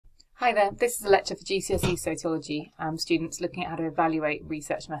Hi there, this is a lecture for GCSE sociology students looking at how to evaluate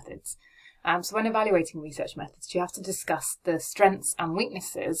research methods. So when evaluating research methods, you have to discuss the strengths and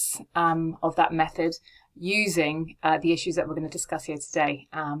weaknesses of that method using the issues that we're going to discuss here today.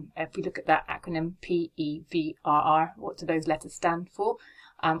 If we look at that acronym PEVRR, what do those letters stand for?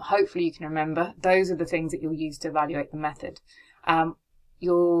 Hopefully you can remember. Those are the things that you'll use to evaluate the method.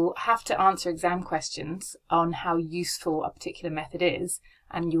 You'll have to answer exam questions on how useful a particular method is,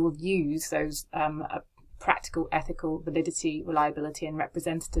 and you will use those practical, ethical, validity, reliability and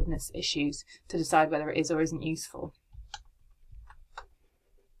representativeness issues to decide whether it is or isn't useful.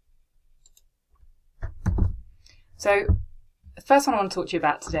 So the first one I want to talk to you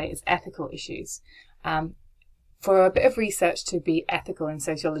about today is ethical issues. For a bit of research to be ethical in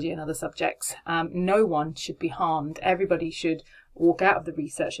sociology and other subjects, no one should be harmed. Everybody should walk out of the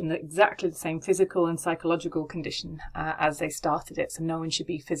research in exactly the same physical and psychological condition as they started it. So no one should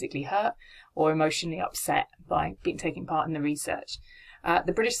be physically hurt or emotionally upset by taking part in the research.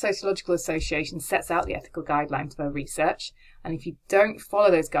 The British Sociological Association sets out the ethical guidelines for research, and if you don't follow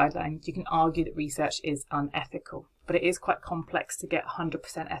those guidelines, you can argue that research is unethical. But it is quite complex to get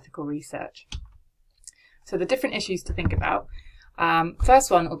 100% ethical research. So the different issues to think about.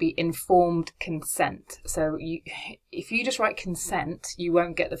 First one will be informed consent. So if you just write consent, you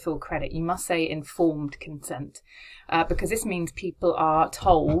won't get the full credit. You must say informed consent, because this means people are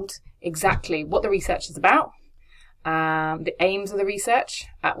told exactly what the research is about, the aims of the research,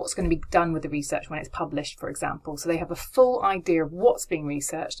 what's going to be done with the research when it's published, for example. So they have a full idea of what's being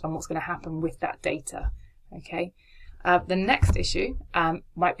researched and what's going to happen with that data. Okay. The next issue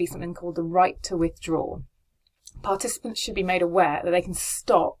might be something called the right to withdraw. Participants should be made aware that they can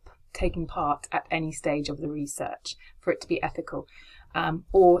stop taking part at any stage of the research for it to be ethical.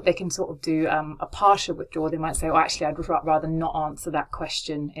 Or they can sort of do a partial withdrawal. They might say, oh, actually, I'd rather not answer that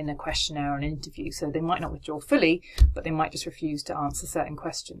question in a questionnaire or an interview. So they might not withdraw fully, but they might just refuse to answer certain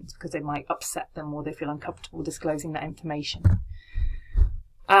questions because they might upset them or they feel uncomfortable disclosing that information.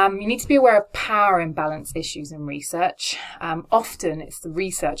 You need to be aware of power imbalance issues in research. Often it's the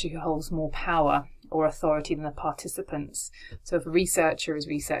researcher who holds more power or authority than the participants. So if a researcher is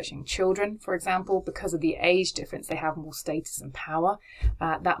researching children, for example, because of the age difference, they have more status and power.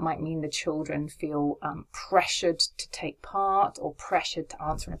 That might mean the children feel pressured to take part or pressured to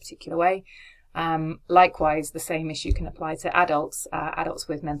answer in a particular way. Likewise, the same issue can apply to adults, adults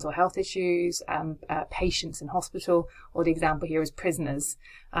with mental health issues, patients in hospital, or the example here is prisoners.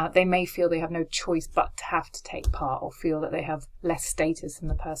 They may feel they have no choice but to have to take part, or feel that they have less status than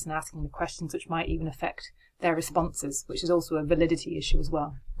the person asking the questions, which might even affect their responses, which is also a validity issue as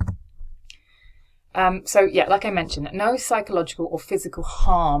well. So yeah, like I mentioned, no psychological or physical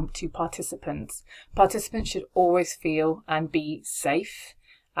harm to participants. Participants should always feel and be safe.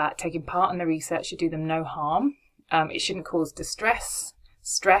 Taking part in the research should do them no harm. It shouldn't cause distress,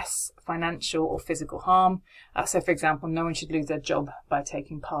 stress, financial or physical harm. So for example, no one should lose their job by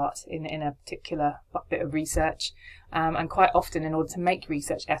taking part in a particular bit of research. And quite often, in order to make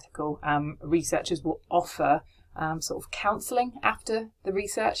research ethical, researchers will offer sort of counselling after the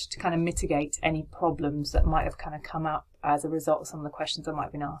research to kind of mitigate any problems that might have kind of come up as a result of some of the questions that might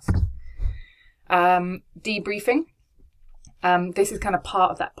have been asked. Debriefing. This is kind of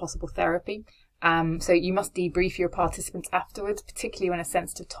part of that possible therapy. So you must debrief your participants afterwards, particularly when a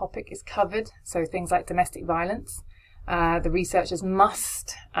sensitive topic is covered. So things like domestic violence. The researchers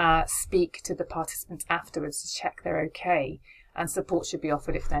must speak to the participants afterwards to check they're okay, and support should be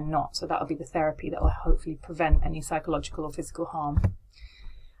offered if they're not. So that'll be the therapy that will hopefully prevent any psychological or physical harm.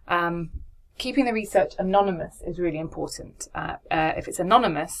 Keeping the research anonymous is really important. If it's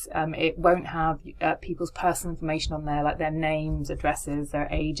anonymous, it won't have people's personal information on there, like their names, addresses, their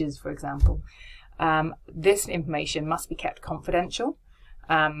ages, for example. This information must be kept confidential,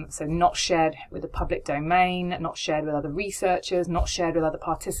 so not shared with the public domain, not shared with other researchers, not shared with other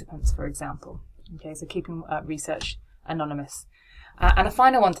participants, for example. Okay, so keeping research anonymous. And a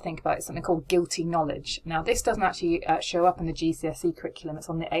final one to think about is something called guilty knowledge. Now, this doesn't actually show up in the GCSE curriculum. It's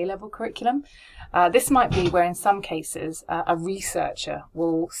on the A-level curriculum. This might be where, in some cases, a researcher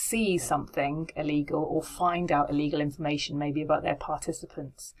will see something illegal or find out illegal information, maybe about their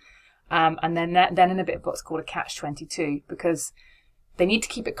participants. And then in a bit of what's called a catch-22, because they need to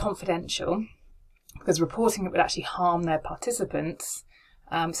keep it confidential, because reporting it would actually harm their participants.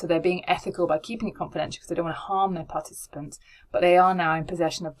 So they're being ethical by keeping it confidential because they don't want to harm their participants, but they are now in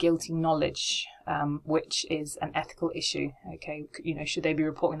possession of guilty knowledge, which is an ethical issue. Okay, you know, should they be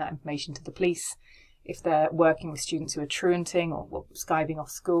reporting that information to the police? If they're working with students who are truanting or skiving off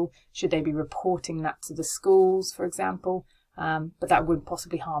school, should they be reporting that to the schools, for example? but that would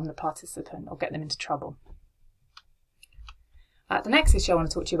possibly harm the participant or get them into trouble. The next issue I want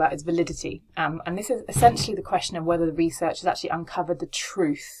to talk to you about is validity, and this is essentially the question of whether the research has actually uncovered the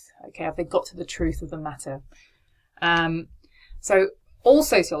truth. Okay, have they got to the truth of the matter? So all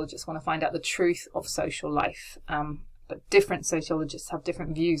sociologists want to find out the truth of social life, but different sociologists have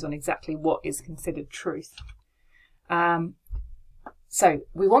different views on exactly what is considered truth. So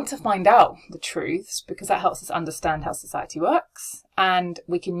we want to find out the truths because that helps us understand how society works, and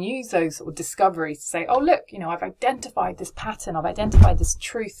we can use those sort of discoveries to say, oh look, you know, I've identified this pattern, I've identified this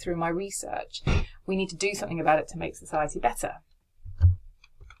truth through my research. We need to do something about it to make society better.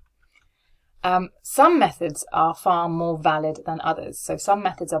 Some methods are far more valid than others, so some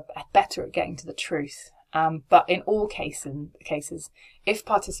methods are better at getting to the truth. But in all cases, if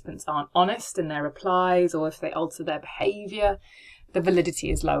participants aren't honest in their replies or if they alter their behaviour, the validity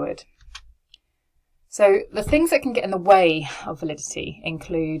is lowered. So the things that can get in the way of validity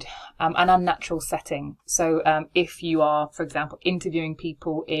include an unnatural setting. So if you are, for example, interviewing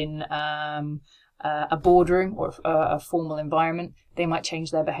people in a boardroom or a formal environment, they might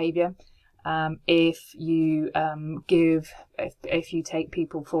change their behaviour. If you take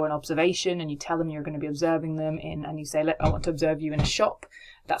people for an observation and you tell them you're going to be observing them and you say, look, I want to observe you in a shop,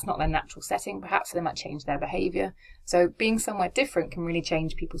 that's not their natural setting, perhaps, so they might change their behaviour. So being somewhere different can really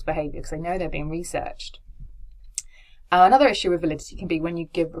change people's behaviour because they know they're being researched. Another issue with validity can be when you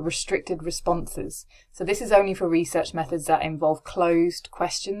give restricted responses. So this is only for research methods that involve closed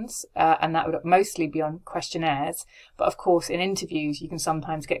questions, and that would mostly be on questionnaires. But of course, in interviews, you can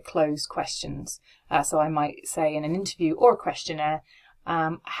sometimes get closed questions. So I might say in an interview or a questionnaire,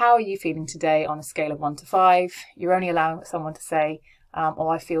 how are you feeling today on a scale of 1 to 5? You're only allowing someone to say, oh,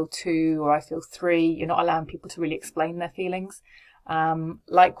 I feel 2 or I feel 3. You're not allowing people to really explain their feelings.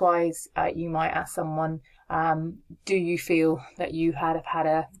 Likewise, you might ask someone, do you feel that you have had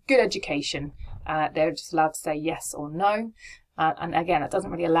a good education? They're just allowed to say yes or no. And again, it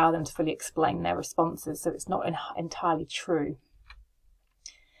doesn't really allow them to fully explain their responses, so it's not entirely true.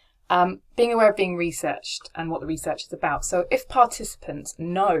 Being aware of being researched and what the research is about. So if participants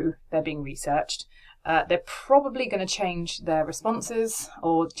know they're being researched, they're probably going to change their responses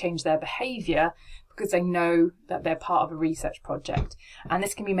or change their behaviour because they know that they're part of a research project. And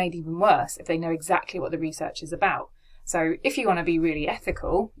this can be made even worse if they know exactly what the research is about. So if you want to be really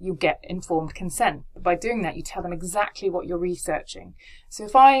ethical, you get informed consent. But by doing that, you tell them exactly what you're researching. So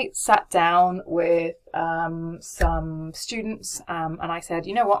if I sat down with some students and I said,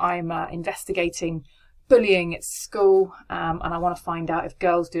 you know what, I'm investigating bullying at school and I want to find out if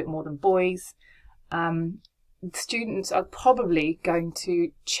girls do it more than boys, students are probably going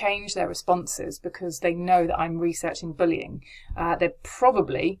to change their responses because they know that I'm researching bullying. They're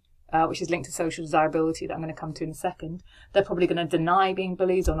probably, which is linked to social desirability that I'm going to come to in a second, they're probably going to deny being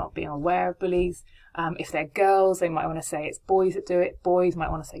bullies or not being aware of bullies. If they're girls, they might want to say it's boys that do it. Boys might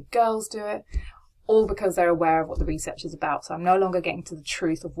want to say girls do it. All because they're aware of what the research is about. So I'm no longer getting to the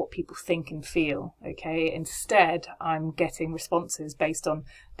truth of what people think and feel, okay? Instead, I'm getting responses based on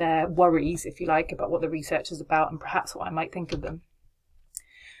their worries, if you like, about what the research is about and perhaps what I might think of them.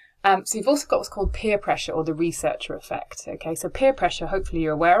 So you've also got what's called peer pressure or the researcher effect, okay? So peer pressure, hopefully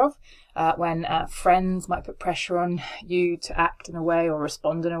you're aware of, when friends might put pressure on you to act in a way or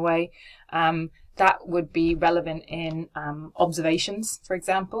respond in a way. That would be relevant in observations, for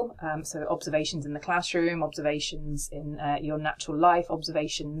example. So observations in the classroom, observations in your natural life,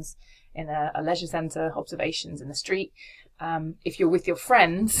 observations in a leisure centre, observations in the street. If you're with your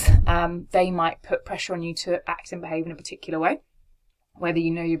friends, they might put pressure on you to act and behave in a particular way, whether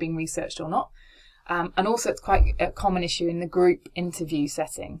you know you're being researched or not. And also it's quite a common issue in the group interview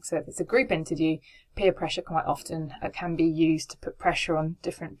setting. So if it's a group interview, peer pressure quite often can be used to put pressure on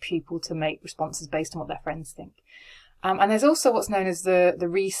different people to make responses based on what their friends think. And there's also what's known as the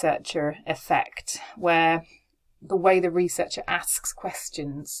researcher effect, where the way the researcher asks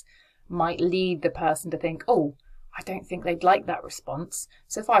questions might lead the person to think, oh, I don't think they'd like that response.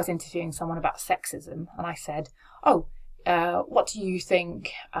 So if I was interviewing someone about sexism and I said, oh, what do you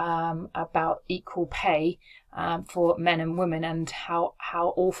think about equal pay for men and women and how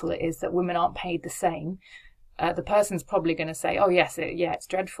awful it is that women aren't paid the same? The person's probably going to say, oh yes, it's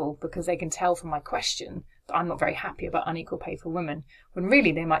dreadful, because they can tell from my question that I'm not very happy about unequal pay for women, when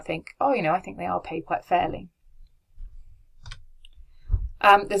really they might think, oh, I think they are paid quite fairly.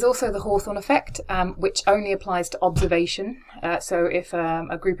 There's also the Hawthorne effect, which only applies to observation. So if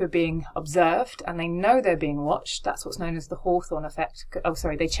a group are being observed and they know they're being watched, that's what's known as the Hawthorne effect. Oh,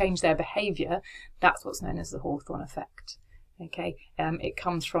 sorry, they change their behaviour. That's what's known as the Hawthorne effect. Okay, it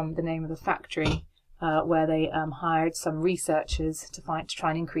comes from the name of the factory where they hired some researchers to try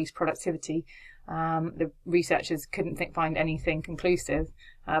and increase productivity. The researchers couldn't find anything conclusive,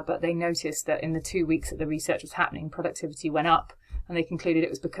 but they noticed that in the 2 weeks that the research was happening, productivity went up, and they concluded it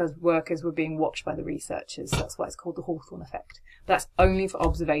was because workers were being watched by the researchers. That's why it's called the Hawthorne effect. But that's only for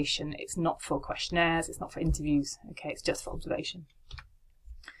observation. It's not for questionnaires. It's not for interviews. Okay, it's just for observation.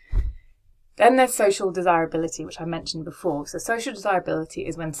 Then there's social desirability, which I mentioned before. So social desirability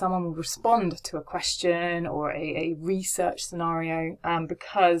is when someone will respond to a question or a research scenario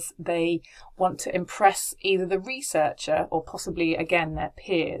because they want to impress either the researcher or possibly, again, their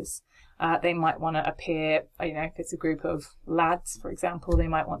peers. They might want to appear, if it's a group of lads, for example, they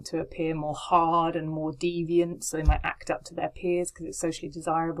might want to appear more hard and more deviant, so they might act up to their peers because it's socially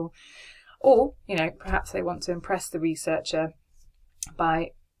desirable. Or, perhaps they want to impress the researcher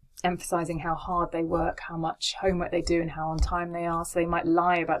by emphasizing how hard they work, how much homework they do, and how on time they are. So they might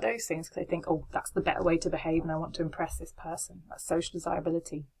lie about those things because they think, oh, that's the better way to behave and I want to impress this person. That's social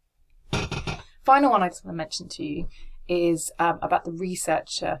desirability. Final one I just want to mention to you is about the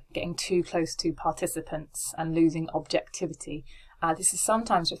researcher getting too close to participants and losing objectivity. This is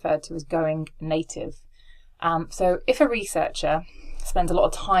sometimes referred to as going native. So if a researcher spends a lot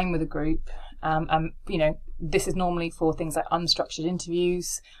of time with a group, this is normally for things like unstructured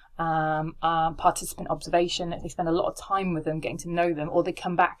interviews, participant observation. If they spend a lot of time with them, getting to know them, or they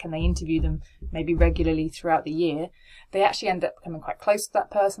come back and they interview them maybe regularly throughout the year, they actually end up becoming quite close to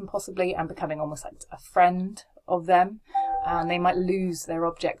that person possibly and becoming almost like a friend of them, and they might lose their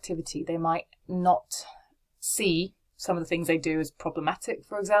objectivity. They might not see some of the things they do as problematic,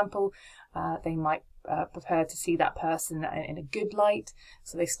 for example. They might prefer to see that person in a good light,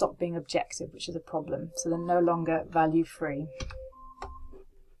 so they stop being objective, which is a problem. So they're no longer value free.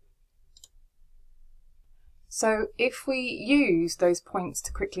 So if we use those points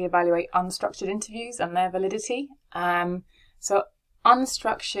to quickly evaluate unstructured interviews and their validity, so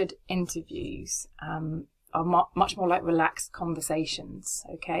unstructured interviews are much more like relaxed conversations,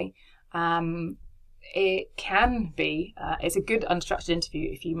 okay? It can be, it's a good unstructured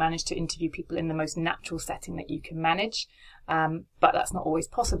interview if you manage to interview people in the most natural setting that you can manage, but that's not always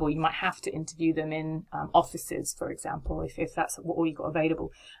possible. You might have to interview them in offices, for example, if that's all you've got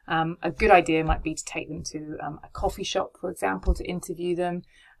available. A good idea might be to take them to a coffee shop, for example, to interview them,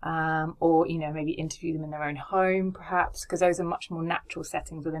 or maybe interview them in their own home, perhaps, because those are much more natural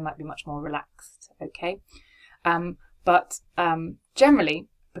settings where they might be much more relaxed, okay? But generally,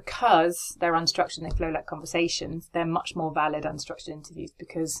 because they're unstructured and they flow like conversations, they're much more valid unstructured interviews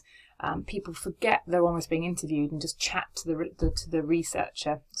because people forget they're almost being interviewed and just chat to the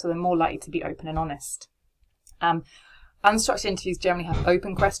researcher, so they're more likely to be open and honest. Unstructured interviews generally have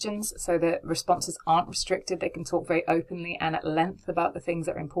open questions, so the responses aren't restricted. They can talk very openly and at length about the things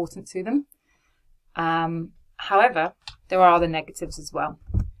that are important to them. However, there are other negatives as well.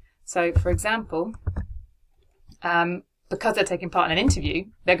 So, for example, because they're taking part in an interview,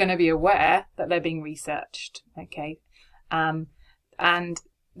 they're going to be aware that they're being researched, okay? And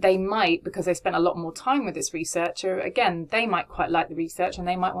they might, because they spent a lot more time with this researcher, again, they might quite like the research and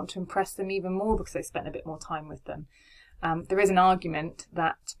they might want to impress them even more because they spent a bit more time with them. There is an argument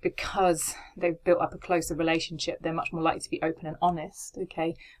that because they've built up a closer relationship, they're much more likely to be open and honest,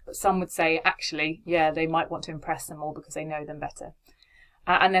 okay? But some would say, actually, yeah, they might want to impress them more because they know them better.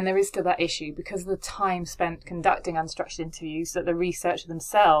 And then there is still that issue, because of the time spent conducting unstructured interviews, that the researcher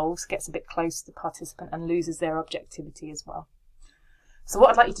themselves gets a bit close to the participant and loses their objectivity as well. So what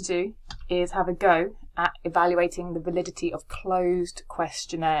I'd like you to do is have a go at evaluating the validity of closed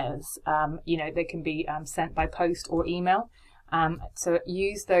questionnaires. They can be sent by post or email. So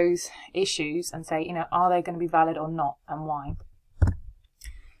use those issues and say, are they going to be valid or not, and why?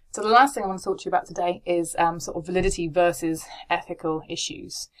 So the last thing I want to talk to you about today is sort of validity versus ethical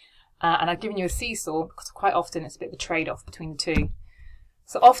issues. And I've given you a seesaw because quite often it's a bit of a trade-off between the two.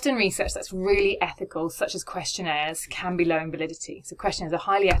 So often research that's really ethical, such as questionnaires, can be low in validity. So questionnaires are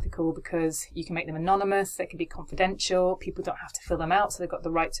highly ethical because you can make them anonymous, they can be confidential, people don't have to fill them out, so they've got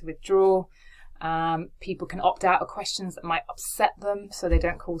the right to withdraw. People can opt out of questions that might upset them, so they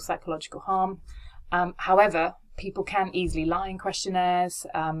don't cause psychological harm. However, people can easily lie in questionnaires.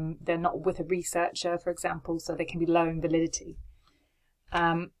 They're not with a researcher, for example, so they can be low in validity.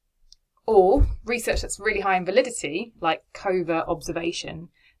 Or research that's really high in validity, like covert observation,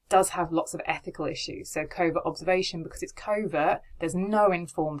 does have lots of ethical issues. So covert observation, because it's covert, there's no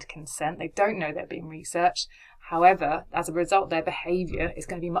informed consent. They don't know they're being researched. However, as a result, their behaviour is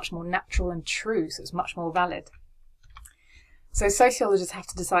going to be much more natural and true, so it's much more valid. So sociologists have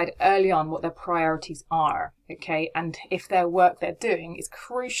to decide early on what their priorities are, okay, and if their work they're doing is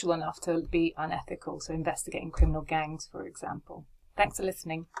crucial enough to be unethical, so investigating criminal gangs, for example. Thanks for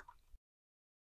listening.